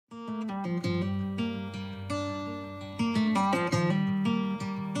Good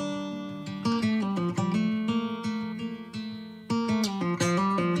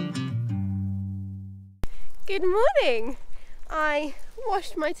morning! I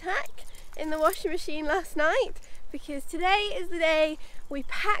washed my tack in the washing machine last night because today is the day we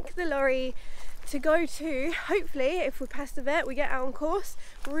pack the lorry to go to, hopefully, if we pass the vet, we get out on course,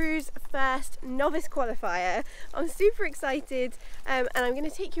 Rue's first novice qualifier. I'm super excited and I'm going to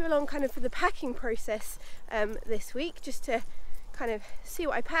take you along kind of for the packing process this week, just to kind of see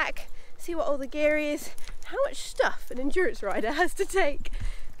what I pack, see what all the gear is, how much stuff an endurance rider has to take.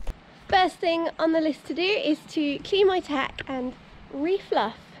 First thing on the list to do is to clean my tack and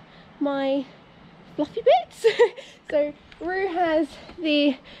refluff my fluffy bits. So Rue has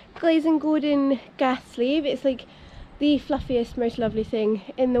the Glaze & Gordon gas sleeve. It's like the fluffiest, most lovely thing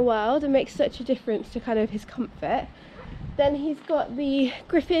in the world and makes such a difference to kind of his comfort. Then he's got the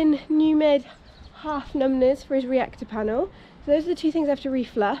Griffin New Med half numbness for his reactor panel. So those are the two things I have to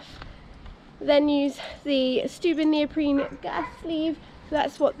refluff. Then use the Steuben neoprene gas sleeve. So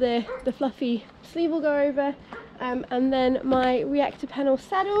that's what the fluffy sleeve will go over, and then my reactor panel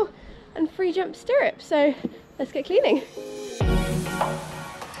saddle and free jump stirrup. So let's get cleaning.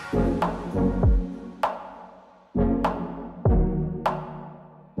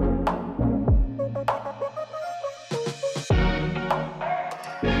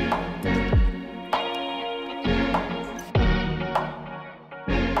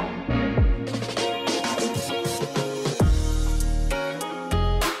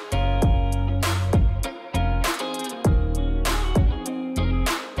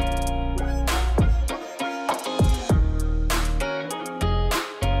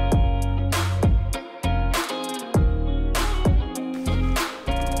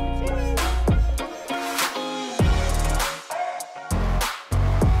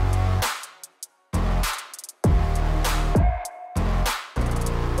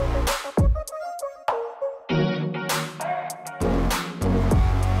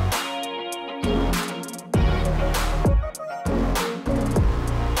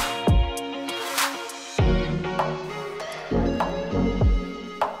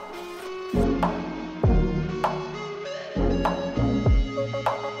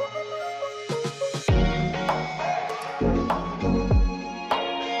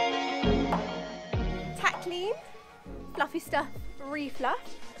 Fluffy stuff refluff.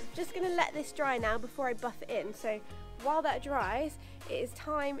 Just going to let this dry now before I buff it in. So while that dries, it is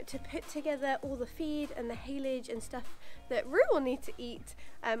time to put together all the feed and the haylage and stuff that Rue will need to eat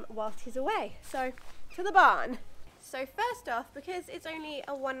whilst he's away. So to the barn. So first off, because it's only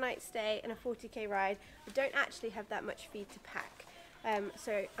a one night stay and a 40k ride, I don't actually have that much feed to pack.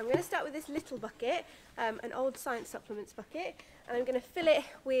 So I'm going to start with this little bucket, an old science supplements bucket, and I'm going to fill it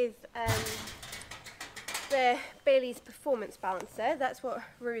with the Bailey's Performance Balancer. That's what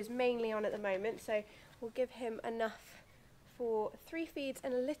Rue is mainly on at the moment, so we'll give him enough for 3 feeds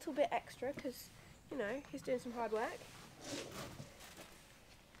and a little bit extra because, you know, he's doing some hard work.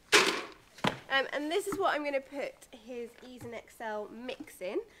 And this is what I'm going to put his Ease and Excel mix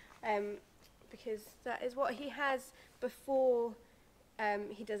in, because that is what he has before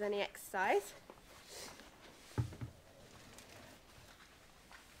he does any exercise.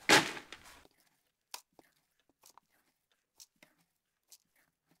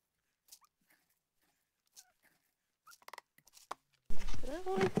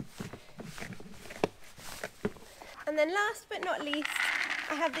 And then last but not least,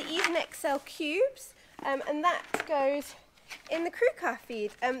 I have the Ease and Excel cubes, and that goes in the crew car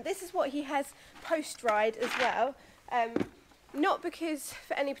feed. This is what he has post-ride as well. Not because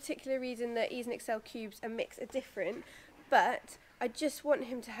for any particular reason that Ease and Excel cubes and mix are different, but I just want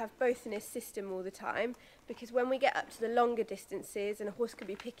him to have both in his system all the time, because when we get up to the longer distances and a horse can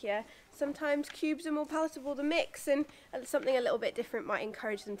be pickier, sometimes cubes are more palatable than mix, and something a little bit different might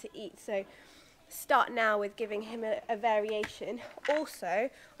encourage them to eat. So start now with giving him a variation. Also,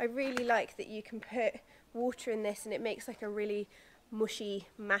 I really like that you can put water in this and it makes like a really mushy,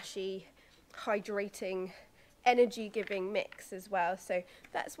 mashy, hydrating, energy giving mix as well. So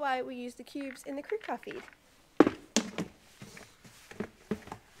that's why we use the cubes in the crew car feed.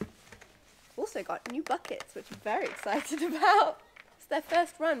 Also got new buckets, which I'm very excited about. It's their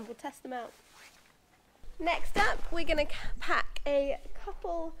first run, we'll test them out. Next up, we're going to pack a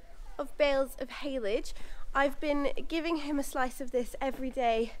couple of bales of haylage. I've been giving him a slice of this every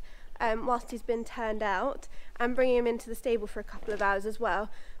day whilst he's been turned out, and bringing him into the stable for a couple of hours as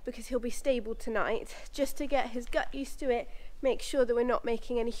well, because he'll be stable tonight, just to get his gut used to it, make sure that we're not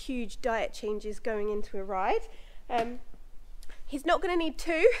making any huge diet changes going into a ride. He's not going to need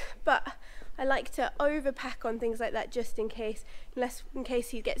 2, but I like to overpack on things like that just in case, in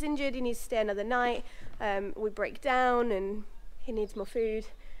case he gets injured, he needs to stay another night, we break down and he needs more food.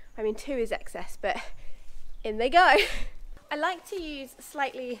 I mean, 2 is excess, but in they go. I like to use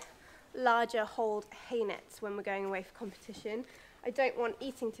slightly larger hold hay nets when we're going away for competition. I don't want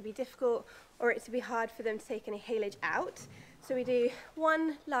eating to be difficult or it to be hard for them to take any haylage out. So we do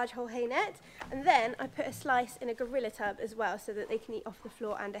 1 large whole hay net, and then I put a slice in a gorilla tub as well so that they can eat off the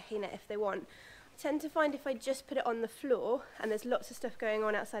floor and a hay net if they want. I tend to find if I just put it on the floor and there's lots of stuff going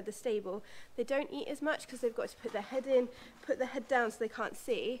on outside the stable, they don't eat as much because they've got to put their head in, put their head down so they can't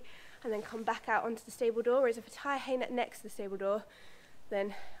see, and then come back out onto the stable door. Whereas if I tie a hay net next to the stable door,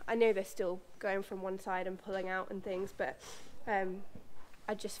 then I know they're still going from one side and pulling out and things, but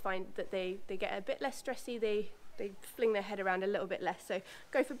I just find that they get a bit less stressy, they fling their head around a little bit less. So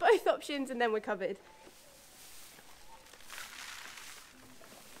go for both options and then we're covered.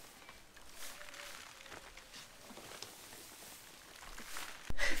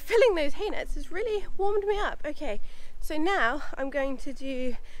 Filling those hay nets has really warmed me up. Okay, so now I'm going to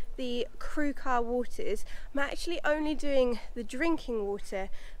do the crew car waters. I'm actually only doing the drinking water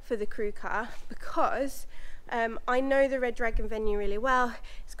for the crew car because I know the Red Dragon venue really well.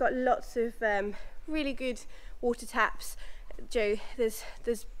 It's got lots of really good water taps. Joe, there's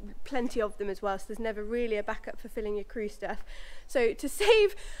plenty of them as well, so there's never really a backup for filling your crew stuff. So to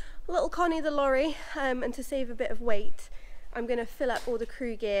save little Connie the lorry and to save a bit of weight, I'm going to fill up all the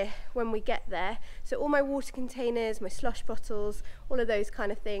crew gear when we get there. So all my water containers, my slush bottles, all of those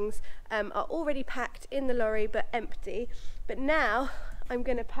kind of things are already packed in the lorry but empty. But now I'm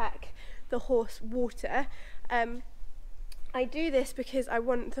going to pack the horse water. I do this because I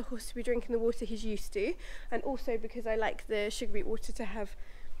want the horse to be drinking the water he's used to, and also because I like the sugar beet water to have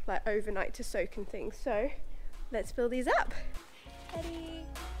like overnight to soak and things. So let's fill these up. Ready?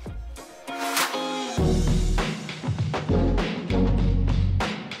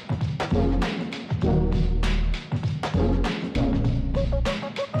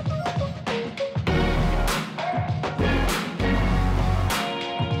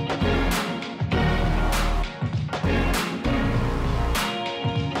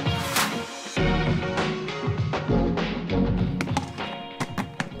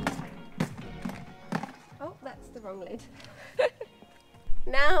 Lid.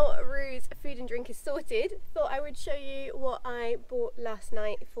 Now Rue's food and drink is sorted, thought I would show you what I bought last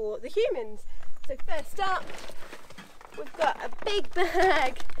night for the humans. So first up, we've got a big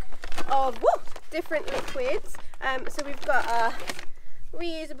bag of different liquids. So we've got our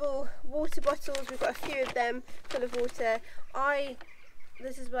reusable water bottles, we've got a few of them full of water.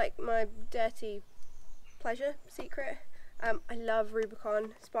 This is like my dirty pleasure secret. I love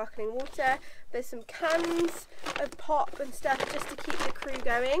Rubicon sparkling water. There's some cans of pop and stuff just to keep the crew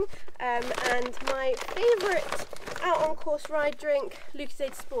going. And my favourite out on course ride drink,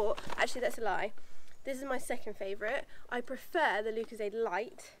 Lucozade Sport. Actually, that's a lie. This is my second favourite. I prefer the Lucozade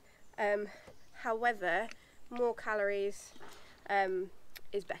Light. However, more calories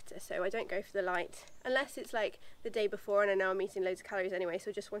is better, so I don't go for the light unless it's like the day before and I know I'm eating loads of calories anyway, so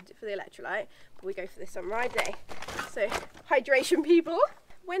I just want it for the electrolyte, but we go for this on ride day. So hydration, people.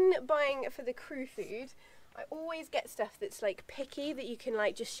 When buying for the crew food, I always get stuff that's like picky, that you can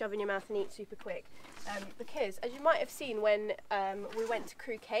like just shove in your mouth and eat super quick, because as you might have seen when we went to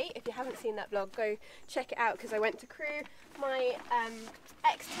Crew Kate, if you haven't seen that vlog, go check it out, because I went to Crew, my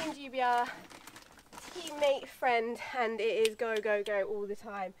ex-Team GBR teammate friend, and it is go go go all the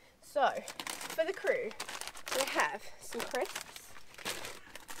time. So for the crew we have some crisps,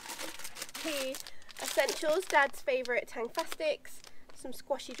 the essentials, Dad's favourite Tangfastics, some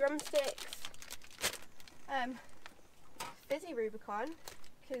squashy drumsticks, fizzy Rubicon,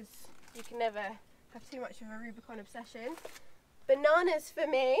 because you can never have too much of a Rubicon obsession, bananas for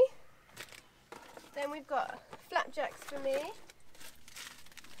me, then we've got flapjacks for me,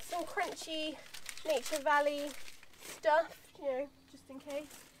 some crunchy Nature Valley stuff, you know, just in case.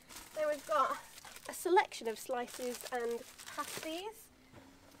 Then we've got a selection of slices and pasties,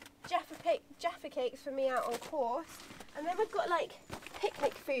 Jaffa cakes for me out on course, and then we've got like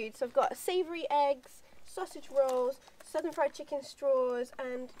picnic food. So I've got savoury eggs, sausage rolls, southern fried chicken straws,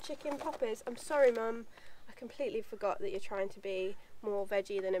 and chicken poppers. I'm sorry, Mum, I completely forgot that you're trying to be more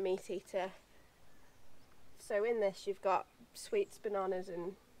veggie than a meat eater. So in this you've got sweets, bananas,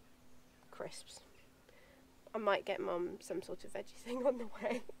 and crisps. I might get Mum some sort of veggie thing on the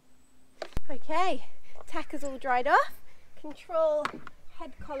way. Okay, tack is all dried off. Control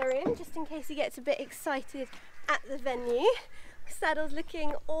head collar in, just in case he gets a bit excited at the venue. Saddle's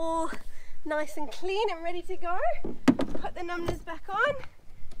looking all nice and clean and ready to go. Put the numbers back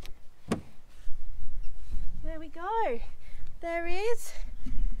on. There we go. There he is.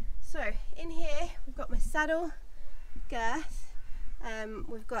 So in here we've got my saddle, girth,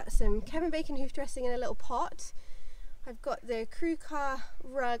 we've got some Kevin Bacon hoof dressing in a little pot. I've got the crew car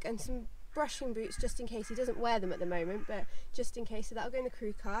rug and some brushing boots just in case. He doesn't wear them at the moment, but just in case, so that'll go in the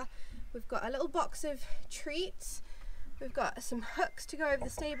crew car. We've got a little box of treats. We've got some hooks to go over the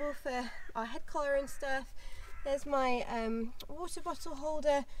stable for our head collar and stuff. There's my water bottle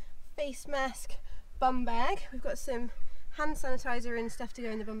holder, face mask, bum bag. We've got some hand sanitizer and stuff to go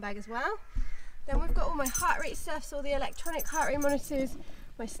in the bum bag as well. Then we've got all my heart rate stuff, so all the electronic heart rate monitors,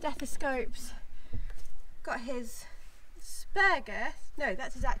 my stethoscopes. Got his spare girth, no,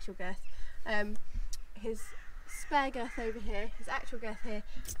 that's his actual girth. His spare girth over here, his actual girth here,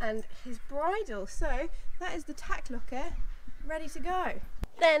 and his bridle. So that is the tack locker ready to go.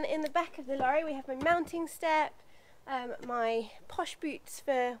 Then in the back of the lorry we have my mounting step, my posh boots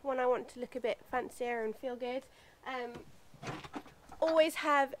for when I want to look a bit fancier and feel good. Always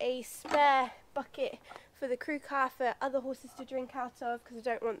have a spare bucket for the crew car for other horses to drink out of, because I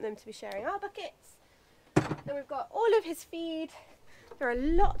don't want them to be sharing our buckets. Then we've got all of his feed. There are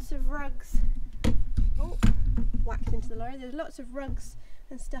lots of rugs. Oh, whacked into the lorry. There's lots of rugs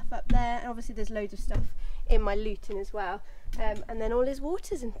and stuff up there, and obviously there's loads of stuff in my luton as well. And then all his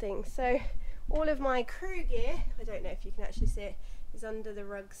waters and things. So all of my crew gear, I don't know if you can actually see it, is under the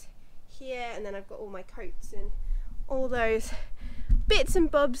rugs here, and then I've got all my coats and all those bits and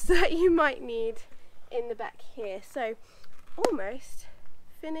bobs that you might need in the back here. So almost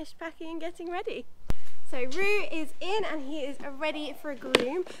finished packing and getting ready. So Roo is in and he is ready for a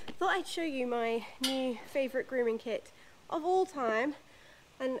groom. Thought I'd show you my new favourite grooming kit of all time.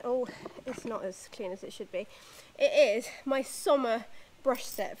 And oh, it's not as clean as it should be. It is my summer brush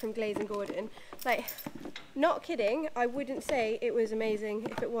set from Glaze & Gordon. Like, not kidding, I wouldn't say it was amazing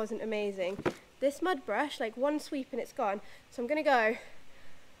if it wasn't amazing. This mud brush, like one sweep and it's gone. So I'm gonna go,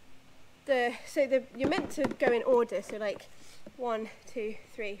 you're meant to go in order, so like 1, 2,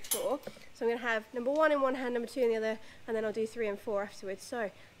 3, 4. So I'm gonna have number 1 in one hand, number 2 in the other, and then I'll do 3 and 4 afterwards.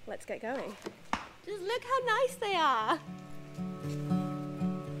 So let's get going. Just look how nice they are.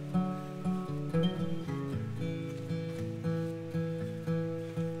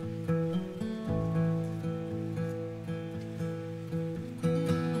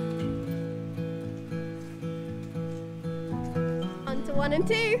 On to 1 and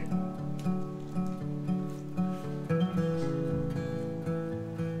 2.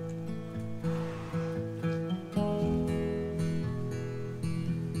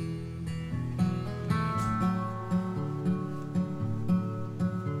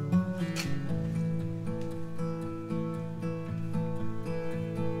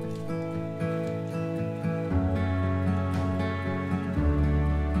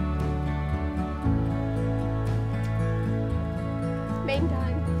 Main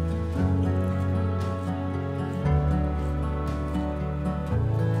time.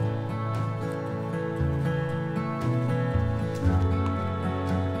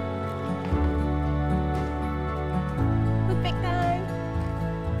 Big time.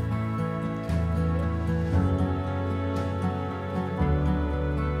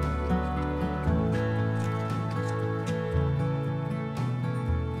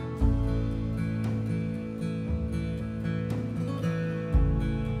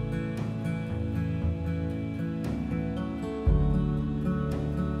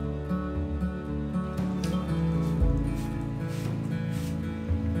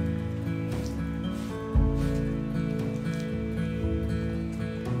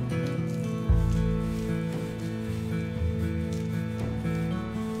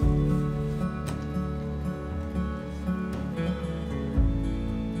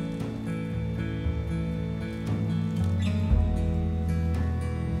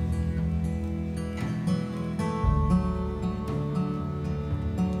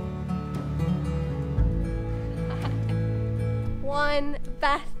 One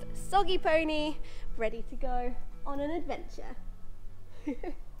Beth soggy pony ready to go on an adventure.